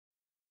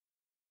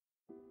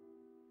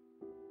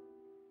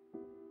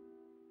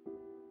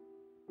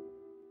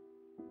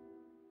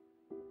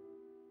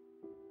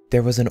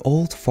There was an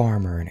old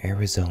farmer in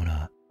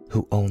Arizona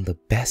who owned the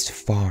best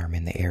farm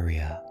in the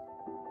area.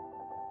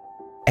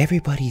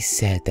 Everybody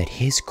said that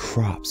his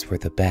crops were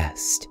the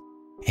best,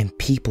 and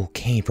people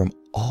came from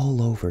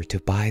all over to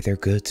buy their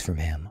goods from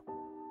him.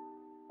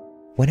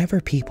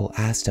 Whenever people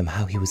asked him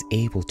how he was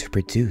able to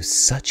produce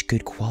such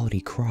good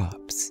quality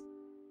crops,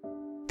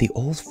 the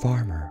old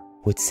farmer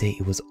would say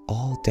it was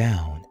all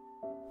down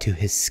to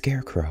his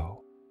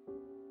scarecrow.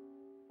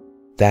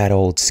 "That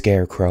old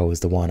scarecrow is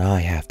the one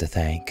I have to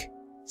thank,"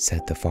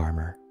 said the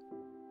farmer.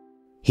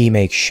 "He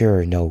makes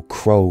sure no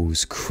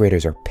crows,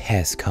 critters, or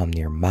pests come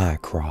near my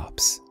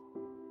crops."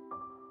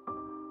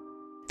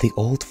 The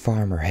old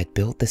farmer had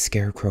built the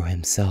scarecrow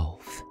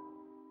himself,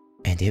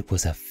 and it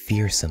was a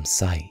fearsome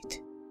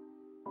sight.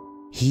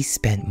 He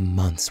spent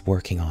months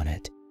working on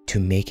it to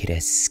make it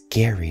as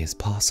scary as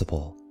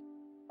possible.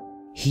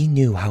 He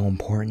knew how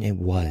important it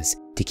was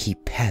to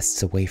keep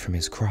pests away from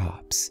his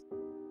crops,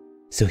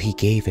 so he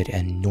gave it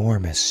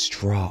enormous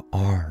straw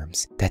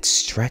arms that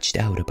stretched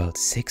out about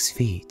 6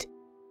 feet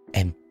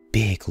and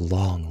big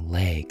long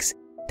legs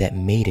that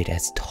made it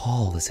as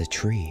tall as a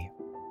tree.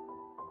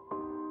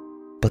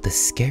 But the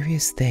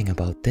scariest thing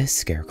about this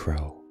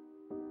scarecrow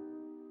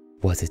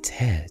was its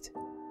head.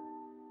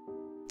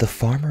 The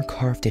farmer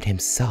carved it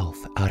himself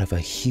out of a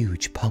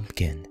huge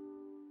pumpkin.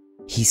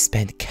 He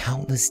spent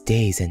countless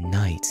days and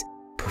nights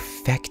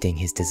perfecting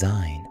his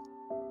design.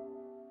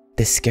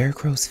 The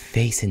scarecrow's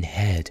face and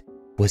head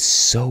was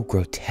so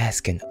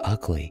grotesque and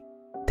ugly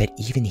that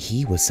even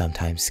he was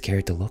sometimes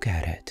scared to look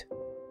at it.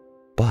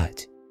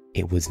 But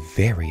it was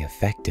very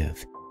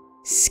effective,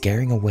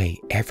 scaring away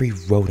every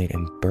rodent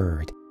and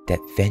bird that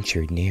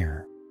ventured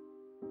near.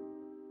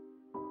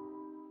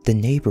 The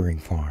neighboring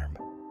farm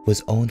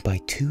was owned by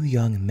 2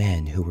 young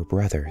men who were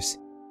brothers,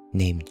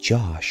 named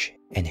Josh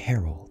and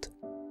Harold.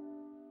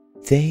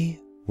 They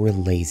were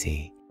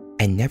lazy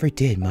and never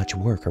did much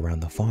work around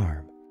the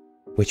farm,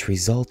 which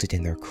resulted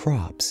in their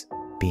crops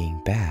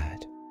being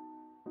bad.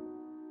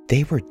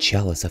 They were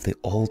jealous of the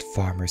old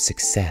farmer's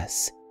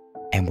success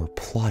and were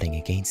plotting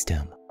against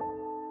him.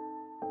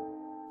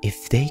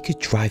 If they could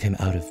drive him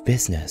out of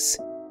business,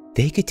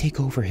 they could take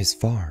over his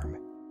farm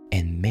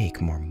and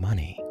make more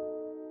money.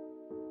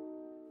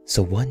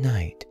 So one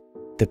night,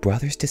 the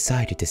brothers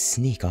decided to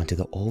sneak onto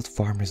the old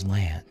farmer's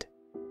land.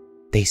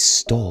 They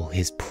stole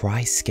his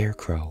prized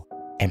scarecrow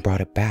and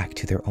brought it back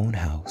to their own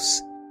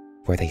house,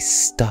 where they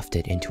stuffed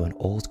it into an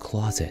old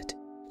closet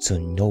so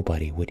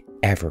nobody would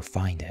ever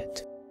find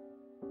it.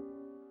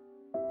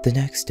 The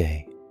next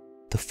day,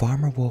 the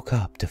farmer woke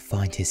up to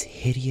find his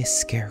hideous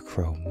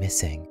scarecrow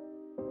missing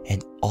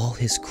and all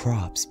his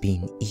crops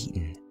being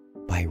eaten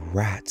by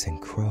rats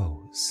and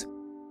crows.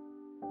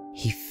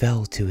 He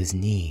fell to his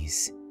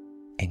knees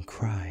and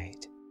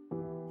cried,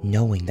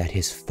 knowing that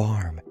his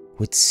farm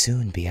would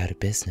soon be out of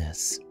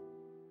business.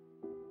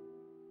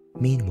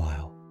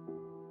 Meanwhile,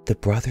 the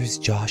brothers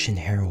Josh and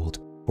Harold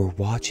were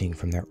watching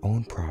from their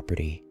own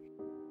property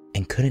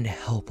and couldn't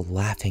help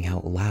laughing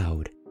out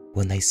loud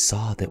when they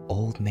saw the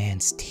old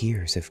man's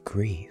tears of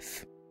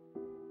grief.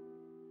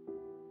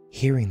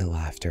 Hearing the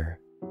laughter,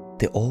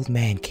 the old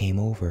man came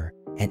over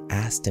and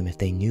asked him if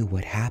they knew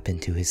what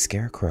happened to his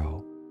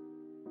scarecrow.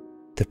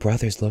 The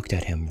brothers looked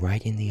at him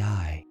right in the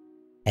eye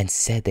and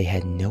said they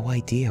had no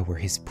idea where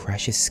his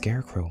precious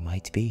scarecrow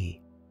might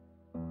be.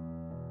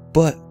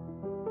 "But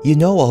you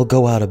know I'll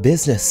go out of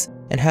business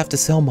and have to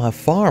sell my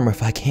farm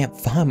if I can't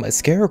find my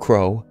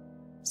scarecrow,"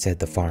 said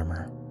the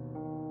farmer.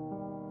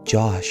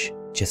 Josh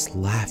just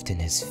laughed in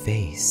his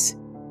face,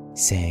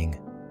 saying,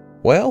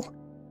 "Well,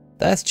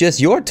 that's just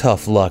your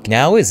tough luck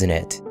now, isn't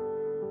it?"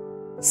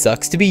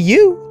 "Sucks to be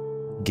you,"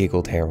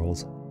 giggled Harold.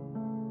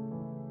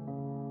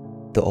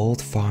 The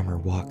old farmer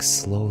walked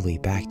slowly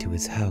back to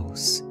his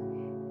house,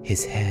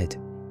 his head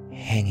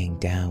hanging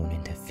down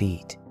in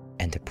defeat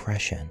and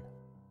depression.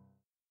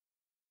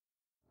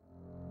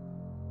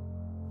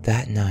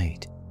 That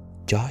night,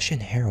 Josh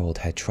and Harold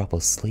had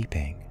trouble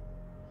sleeping.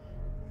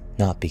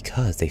 Not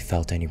because they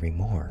felt any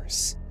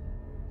remorse,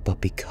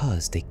 but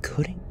because they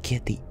couldn't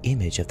get the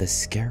image of the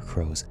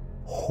scarecrow's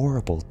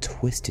horrible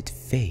twisted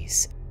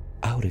face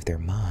out of their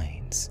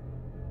minds.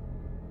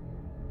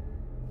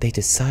 They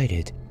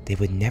decided they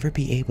would never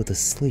be able to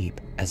sleep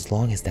as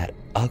long as that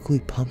ugly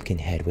pumpkin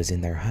head was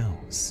in their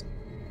house.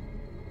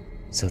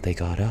 So they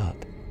got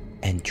up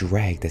and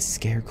dragged the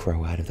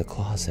scarecrow out of the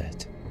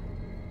closet.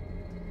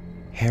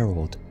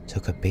 Harold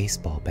took a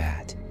baseball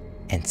bat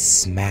and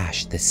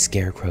smashed the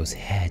scarecrow's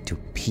head to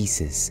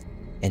pieces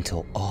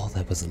until all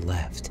that was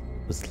left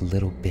was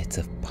little bits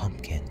of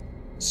pumpkin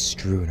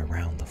strewn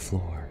around the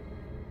floor.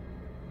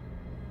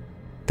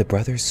 The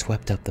brothers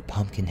swept up the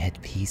pumpkin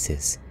head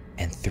pieces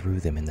and threw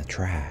them in the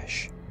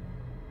trash.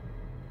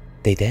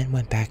 They then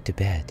went back to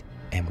bed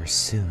and were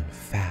soon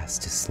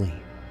fast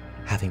asleep,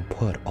 having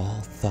put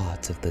all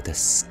thoughts of the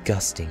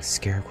disgusting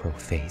scarecrow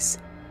face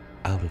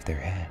out of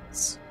their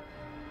heads.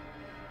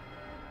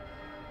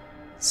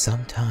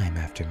 Sometime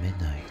after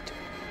midnight,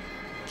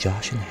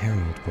 Josh and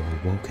Harold were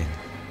awoken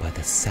by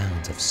the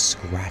sounds of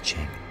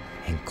scratching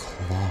and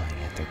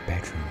clawing at their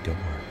bedroom door.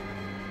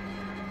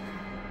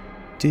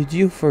 "Did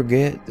you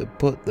forget to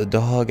put the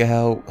dog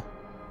out?"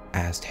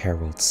 asked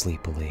Harold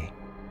sleepily.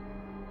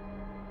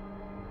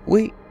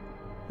 We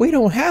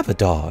don't have a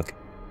dog,"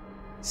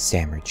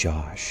 stammered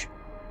Josh.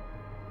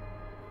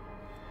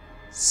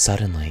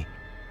 Suddenly,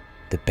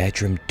 the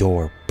bedroom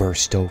door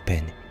burst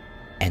open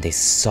and a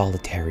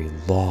solitary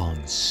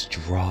long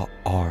straw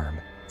arm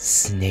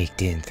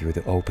snaked in through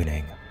the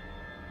opening.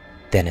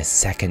 Then a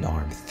second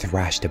arm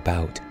thrashed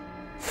about,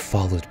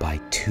 followed by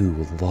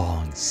 2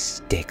 long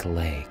stick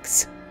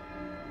legs.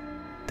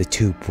 The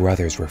 2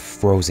 brothers were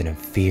frozen in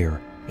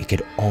fear and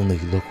could only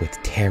look with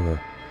terror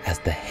as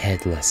the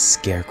headless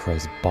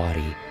scarecrow's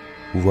body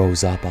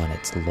rose up on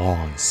its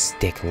long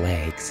stick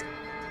legs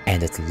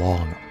and its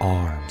long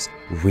arms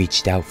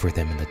reached out for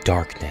them in the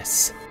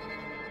darkness.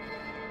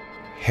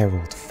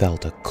 Harold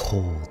felt a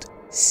cold,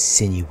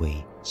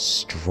 sinewy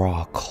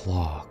straw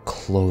claw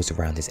close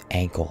around his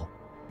ankle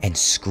and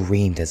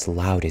screamed as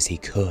loud as he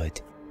could.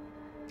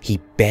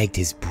 He begged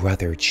his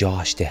brother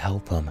Josh to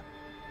help him,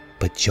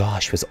 but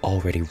Josh was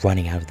already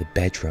running out of the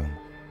bedroom.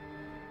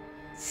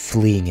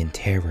 Fleeing in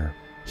terror,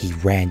 he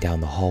ran down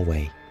the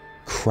hallway,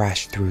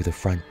 crashed through the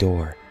front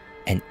door,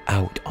 and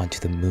out onto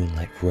the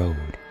moonlit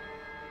road.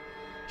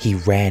 He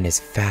ran as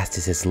fast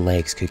as his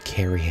legs could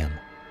carry him,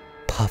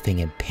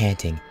 puffing and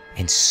panting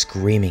and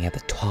screaming at the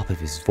top of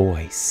his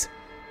voice.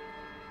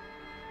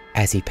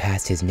 As he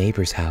passed his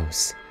neighbor's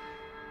house,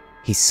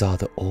 he saw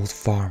the old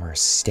farmer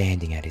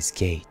standing at his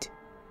gate.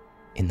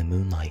 In the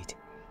moonlight,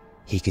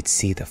 he could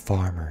see the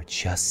farmer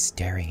just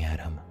staring at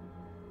him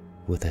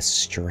with a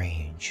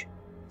strange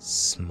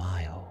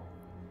smile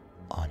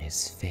on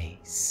his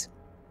face.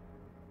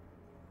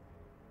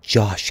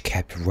 Josh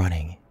kept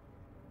running,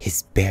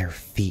 his bare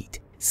feet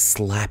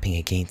slapping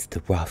against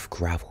the rough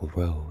gravel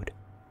road.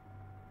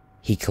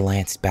 He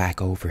glanced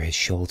back over his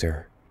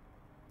shoulder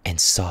and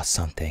saw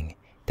something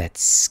that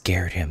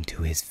scared him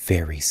to his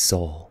very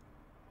soul.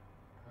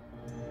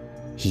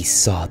 He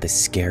saw the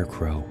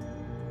scarecrow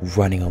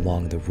running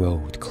along the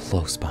road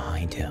close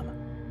behind him.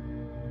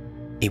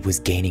 It was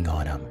gaining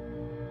on him,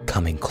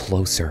 coming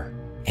closer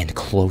and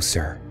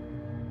closer.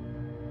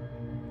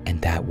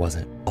 And that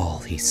wasn't all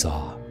he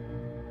saw.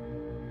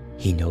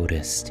 He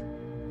noticed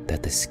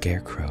that the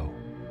scarecrow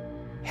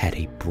had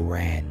a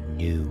brand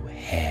new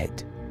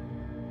head,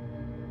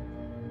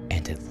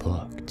 and it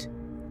looked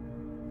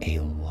a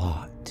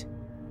lot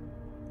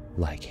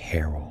like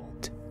Harold.